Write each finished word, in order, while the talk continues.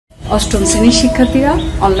অষ্টম শ্রেণীর শিক্ষার্থীরা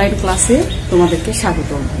অনলাইন ক্লাসে তোমাদেরকে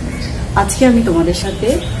স্বাগত। আজকে আমি তোমাদের সাথে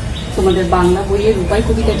তোমাদের বাংলা বইয়ের রূপাই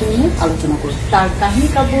কবিতাটি নিয়ে আলোচনা করব। তার কাহিনী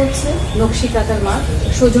কাব্য হচ্ছে নকশি কাঁথার মাঠ,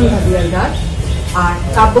 সজন ভাদিয়ার ঘাট, আর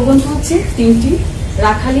কাব্যগ্রন্থ হচ্ছে তিনটি: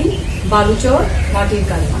 রাখালি, বালুচর, মাটির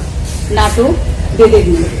কালমা, নাটক বেদে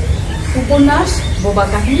দিল, উপন্যাস বোবা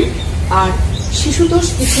কাহিনী, আর শিশুতোষ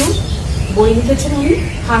কিছু বই লিখেছেন উনি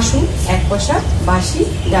হাসু, এক পয়সা, বাসি,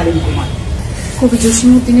 ডালিম কুমার। কবি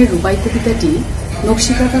জসিমউদ্দিনের রূপাই কবিতাটি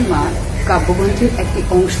নকশি কাঁথার মাঠ কাব্যগ্রন্থের একটি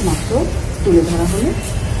অংশ মাত্র তুলে ধরা হলো।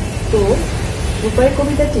 তো রূপাই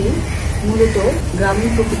কবিতাটি মূলত গ্রামীণ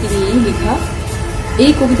প্রকৃতি নিয়েই লেখা।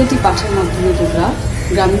 এই কবিতাটি পাঠের মাধ্যমে তোমরা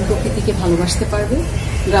গ্রামীণ প্রকৃতিকে ভালোবাসতে পারবে,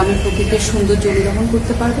 গ্রামীণ প্রকৃতির সৌন্দর্য অনুধাবন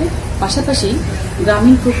করতে পারবে, পাশাপাশি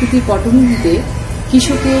গ্রামীণ প্রকৃতির পটভূমিতে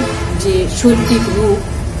কৃষকের যে শৈল্পিক রূপ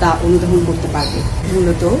তা অনুধাবন করতে পারবে।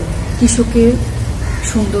 মূলত কৃষকের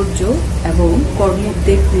সৌন্দর্য এবং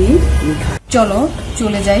কর্মোদ্বেগ নিয়ে লেখা। চলো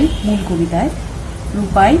চলে যাই মূল কবিতায়।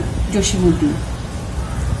 রূপাই জসিমউদ্দিন।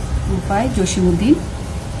 রূপাই জসিমউদ্দিন।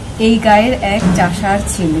 এই গায়ের এক চাষার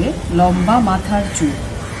ছেলে, লম্বা মাথার চুল।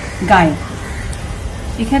 গায়ে,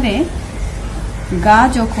 এখানে গা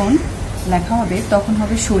যখন লেখা হবে তখন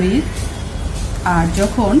হবে শরীর, আর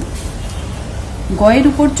যখন গয়ের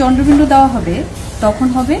উপর চন্দ্রবিন্দু দেওয়া হবে তখন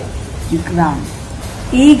হবে গ্রাম।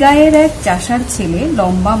 এই গায়ের এক চাষার ছেলে,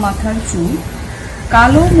 লম্বা মাথার চুল,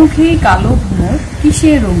 কালো মুখে কালো ভ্রমর,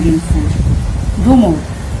 কিসের রঙিন ফুল। ভ্রমর,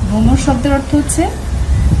 ভ্রমর শব্দের অর্থ হচ্ছে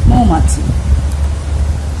মৌমাছি।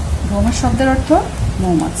 ভ্রমর শব্দের অর্থ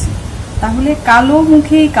মৌমাছি। তাহলে কালো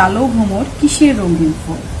মুখে কালো ভ্রমর, কিসের রঙিন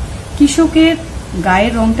ফুল। কৃষকের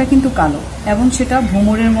গায়ের রংটা কিন্তু কালো এবং সেটা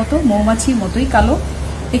ভ্রমরের মতো, মৌমাছির মতোই কালো।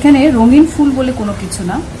 এখানে রঙিন ফুল বলে কোনো কিছু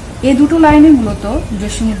না। এই দুটো লাইনে মূলত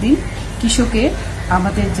জসিমউদ্দিন কৃষকের,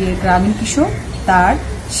 আমাদের যে গ্রামীণ কৃষক, তার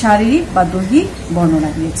শারীরিক বা দৈহিক বর্ণনা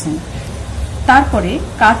দিয়েছেন। তারপরে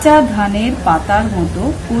কাঁচা ধানের পাতার মতো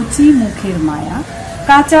কচি মুখের মায়া।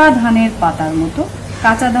 কাঁচা ধানের পাতার মতো,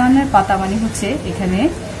 কাঁচা ধানের পাতা মানে হচ্ছে এখানে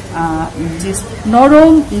যে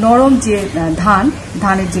নরম নরম যে ধান,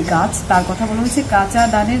 ধানের যে গাছ, তার কথা বলা হয়েছে। কাঁচা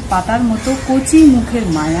ধানের পাতার মতো কচি মুখের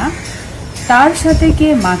মায়া, তার সাথে কে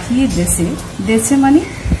মাখিয়ে দেছে। দেছে মানে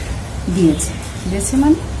দিয়েছে, দেছে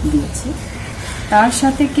মানে দিয়েছে। তার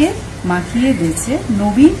সাথে কে মাখিয়ে দিয়েছে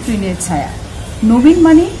নবীন তৃণের ছায়া। নবীন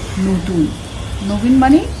মানে নতুন, নবীন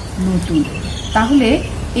মানে নতুন। তাহলে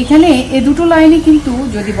এখানে এ দুটো লাইনে কিন্তু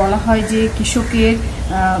যদি বলা হয় যে কৃষকের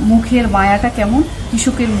মুখের মায়াটা কেমন,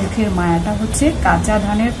 কৃষকের মুখের মায়াটা হচ্ছে কাঁচা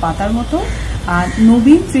ধানের পাতার মতো আর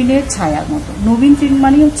নবীন তৃণের ছায়ার মতো। নবীন তৃণ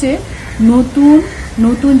মানে হচ্ছে নতুন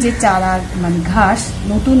নতুন যে চারা, মানে ঘাস,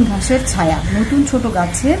 নতুন ঘাসের ছায়া, নতুন ছোট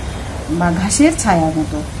গাছের বা ঘাসের ছায়ার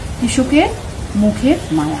মতো কৃষকের মুখের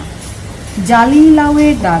মায়া। জালি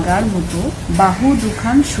লাউয়ের ডাগার মতো বাহু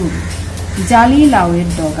দুখান সরু। জালি লাউয়ের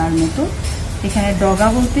ডগার মতো, এখানে ডগা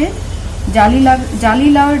বলতে জালি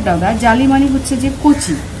লাউয়ের ডগা। জালি মানে হচ্ছে যে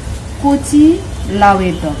কচি, কচি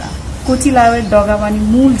লাউয়ের ডগা। কচি লাউয়ের ডগা মানে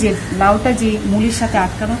মূল, যে লাউটা যে মূলের সাথে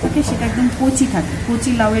আটকানো থাকে সেটা একদম কচি থাকে।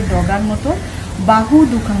 কচি লাউয়ের ডগার মতো বাহু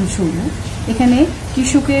দুখান সরু। এখানে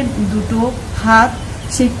কৃষকের দুটো হাত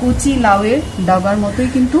সেই কচি লাউয়ের ডগার মতোই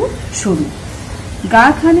কিন্তু সরু। গা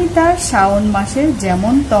খানি তার শ্রাবণ মাসের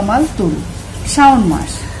যেমন তমাল তরু। শ্রাবণ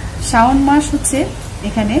মাস, শ্রাবণ মাস হচ্ছে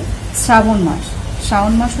এখানে শ্রাবণ মাস।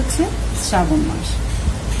 শ্রাবণ মাস হচ্ছে শ্রাবণ মাস।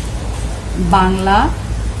 বাংলা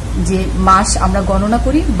যে মাস আমরা গণনা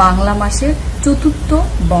করি, বাংলা মাসের চতুর্থ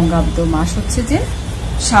বঙ্গাব্দ মাস হচ্ছে যে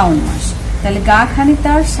শ্রাবণ মাস। তাহলে গা খানি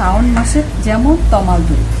তার শ্রাবণ মাসের যেমন তমাল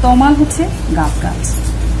তরু। তমাল হচ্ছে গাব গাছ,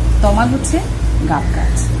 তমাল হচ্ছে গাব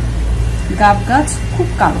গাছ। গাব গাছ খুব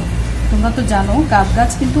কালো, তোমরা তো জানো গাব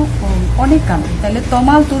গাছ কিন্তু অনেক কালো। তাহলে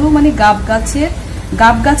তমাল তরু মানে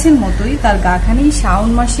গাব গাছের মতোই তার গাখানি।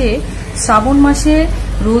 শ্রাবণ মাসে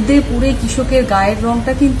রোদে পুড়ে কৃষকের গায়ের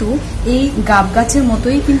রংটা কিন্তু এই গাব গাছের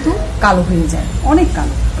মতোই কিন্তু কালো হয়ে যায়, অনেক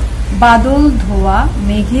কালো। বাদল ধোয়া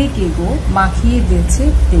মেঘে কেগো মাখিয়ে দিয়েছে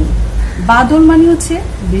তেল। বাদল মানে হচ্ছে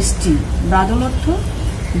বৃষ্টি, বাদল অর্থ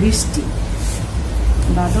বৃষ্টি,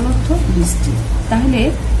 বাদল অর্থ বৃষ্টি। তাহলে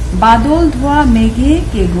বাদল ধোয়া মেঘে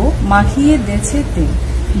কেগো মাখিয়ে দেছে তেল।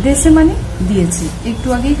 দেছে মানে দিয়েছে, একটু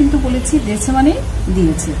আগেই কিন্তু বলেছি দেছে মানে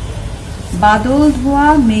দিয়েছে। বাদল ধোয়া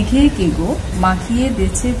মেঘে কেগো মাখিয়ে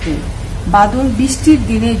দেছে তেল। বাদল, বৃষ্টির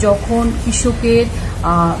দিনে যখন কৃষকের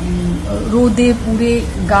রোদে পুড়ে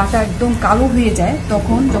গাটা একদম কালো হয়ে যায়,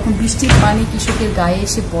 তখন যখন বৃষ্টির পানি কৃষকের গায়ে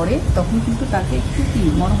এসে পড়ে তখন কিন্তু তাকে একটু কি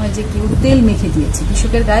মনে হয় যে কেউ তেল মেখে দিয়েছে,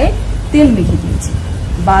 কৃষকের গায়ে তেল মেখে দিয়েছে।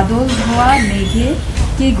 বাদল ধোয়া মেঘে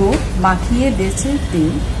কেগো মাখিয়ে দেছে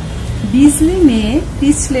তেল। বিজলি মেয়ে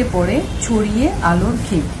পিছলে পড়ে ছড়িয়ে আলোর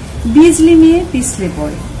খেল। বিজলি মেয়ে পিছলে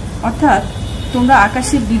পড়ে, অর্থাৎ তোমরা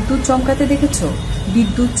আকাশে বিদ্যুৎ চমকাতে দেখেছো?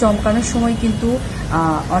 বিদ্যুৎ চমকানোর সময় কিন্তু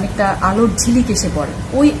অনেকটা আলোর ঝিলিক এসে পড়ে।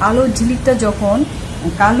 ওই আলোর ঝিলিকটা যখন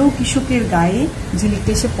কালো কৃষকের গায়ে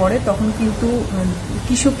ঝিলিকটা এসে পড়ে, তখন কিন্তু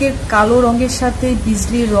কৃষকের কালো রঙের সাথে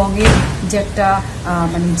বিজলির রঙের যে একটা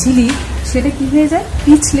মানে ঝিলিক, সেটা কি হয়ে যায়,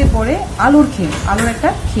 পিছলে পড়ে আলোর একটা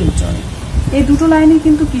খেল চলে। এই দুটো লাইনে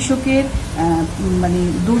কিন্তু কৃষকের মানে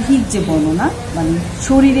দৈহিক যে বর্ণনা, মানে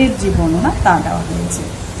শরীরের যে বর্ণনা তা দেওয়া হয়েছে।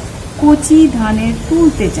 কচি ধানের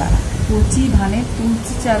তুলতে চারা, কচি ধানের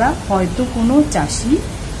তুলতে চারা, হয়তো কোনো চাষি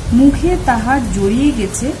মুখে তাহার জড়িয়ে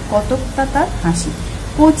গেছে কতকটা তার হাসি।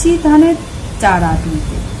 কচি ধানের চারা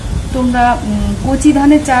তুলতে, তোমরা কচি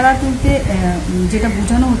ধানের চারা তুলতে যেটা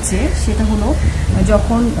বোঝানো হচ্ছে সেটা হলো,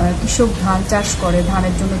 যখন কৃষক ধান চাষ করে,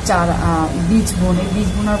 ধানের জন্য চারা বীজ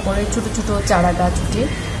বোনার পরে ছোট ছোট চারা গাছ উঠে,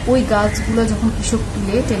 ওই গাছগুলো যখন কৃষক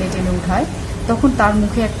তুলে টেনে টেনে উঠায়, তখন তার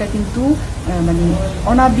মুখে একটা কিন্তু মানে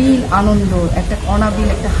অনাবিল আনন্দ,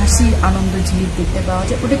 একটা হাসির আনন্দ ঝিলিক দেখতে পাওয়া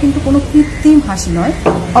যায়। ওটা কিন্তু কোনো কৃত্রিম হাসি নয়,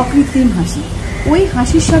 অকৃত্রিম হাসি। ওই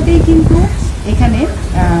হাসির সাথেই কিন্তু এখানে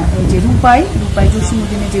যে রূপাই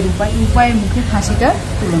জসীমউদ্দিনের যে রূপাইয়ের মুখের হাসিটা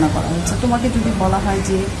তুলনা করা হয়েছে। তোমাকে যদি বলা হয়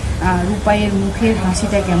যে রূপাইয়ের মুখের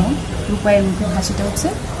হাসিটা কেমন, রূপাইয়ের মুখের হাসিটা হচ্ছে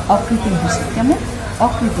অকৃত্রিম হাসি। কেমন?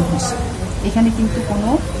 অকৃত্রিম হাসি। এখানে কিন্তু কোনো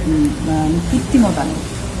কৃত্রিমতা নেই,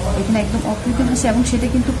 এখানে একদম অকৃত্রিম হাসি। এবং সেটা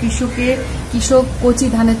কিন্তু কৃষক কচি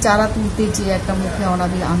ধানের চারা তুলতে যে একটা মুখে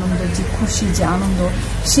অনাবিল আনন্দ, যে খুশি, যে আনন্দ,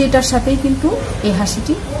 সেটার সাথেই কিন্তু এই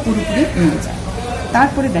হাসিটি পুরোপুরি মিলে যায়।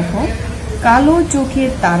 তারপরে দেখো, কালো চোখের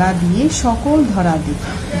তারা দিয়ে সকল ধরা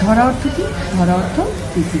দেখি। ধরা অর্থ কি? ধরা অর্থ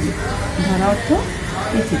পৃথিবী, ধরা অর্থ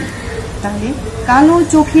পৃথিবী। তাহলে কালো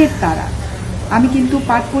চোখের তারা, আমি কিন্তু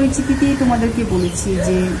পাঠ পরিচিতিতেই তোমাদেরকে বলেছি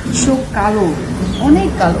যে কৃষক কালো, অনেক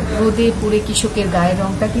কালো, রোদে পুড়ে কৃষকের গায়ের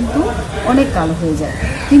রংটা কিন্তু অনেক কালো হয়ে যায়।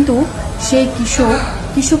 কিন্তু সেই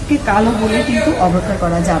কৃষককে কালো বলে কিন্তু অবজ্ঞা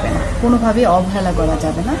করা যাবে না, কোনোভাবে অবহেলা করা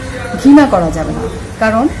যাবে না, ঘৃণা করা যাবে না।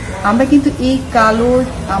 কারণ আমরা কিন্তু এই কালো,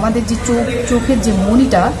 আমাদের যে চোখের যে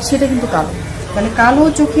মণিটা, সেটা কিন্তু কালো। মানে কালো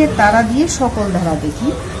চোখের তারা দিয়ে সকল ধারা দেখি,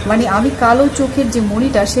 মানে আমি কালো চোখের যে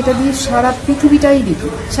মণিটা, সেটা দিয়ে সারা পৃথিবীটাই দেখি,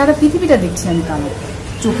 সারা পৃথিবীটা দেখছি আমি কালো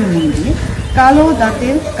চোখের মণি দিয়ে। কালো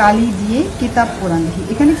দাঁতের কালি দিয়ে কেতাব কোরআন দেখি।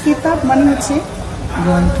 এখানে কেতাব মানে হচ্ছে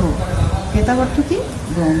গ্রন্থ, কেতাব অর্থ কি?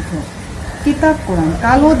 গ্রন্থ। কেতাব কোরআন,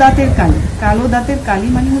 কালো দাঁতের কালি, কালো দাঁতের কালি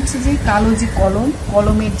মানে হচ্ছে যে কালো যে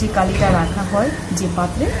কলমের যে কালিটা রাখা হয় যে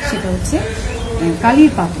পাত্রে, সেটা হচ্ছে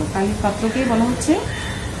কালির পাত্র, কালির পাত্রকেই বলা হচ্ছে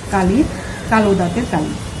কালো দাঁতের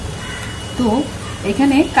কালি। তো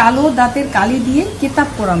এখানে কালো দাঁতের কালি দিয়ে কেতাব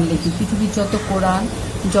কোরআন লিখি, পৃথিবীর যত কোরআন,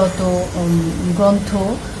 যত গ্রন্থ,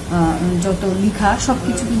 যত লেখা,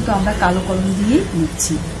 সবকিছু কিন্তু আমরা কালো কলম দিয়েই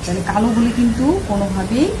লিখছি। তাহলে কালো বলে কিন্তু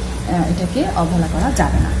কোনোভাবেই এটাকে অবহেলা করা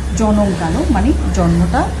যাবে না। জনম কালো মানে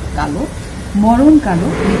জন্মটা কালো, মরণ কালো,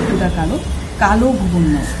 মৃত্যুটা কালো, কালো ভুবন,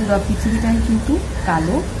 পুরো পৃথিবীটাই কিন্তু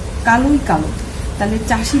কালোই কালো। তাহলে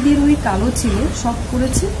চাষিদের ওই কালো ছেলে সব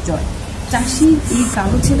করেছে জয়। চাষির এই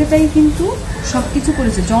কালো ছেলেটাই কিন্তু সবকিছু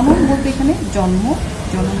করেছে। জনম বলতে এখানে জন্ম,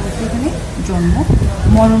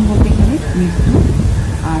 মরণ বলতে এখানে মৃত্যু,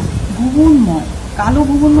 আর ভুবনময়, কালো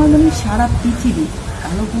ভুবনময় মানে সারা পৃথিবী,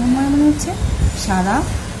 কালো ভুবনময় মানে হচ্ছে সারা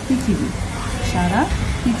পৃথিবী।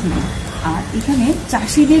 আর এখানে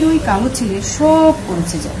চাষিদের ওই কালো ছেলে সব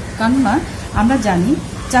করেছে যায়, কেননা আমরা জানি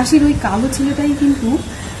চাষির ওই কালো ছেলেটাই কিন্তু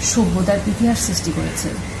সভ্যতার ইতিহাস সৃষ্টি করেছে।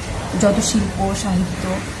 যত শিল্প, সাহিত্য,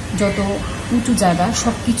 যত উঁচু জায়গা,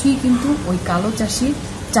 সবকিছুই কিন্তু ওই কালো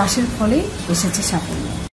চাষের ফলে এসেছে সাফল্য।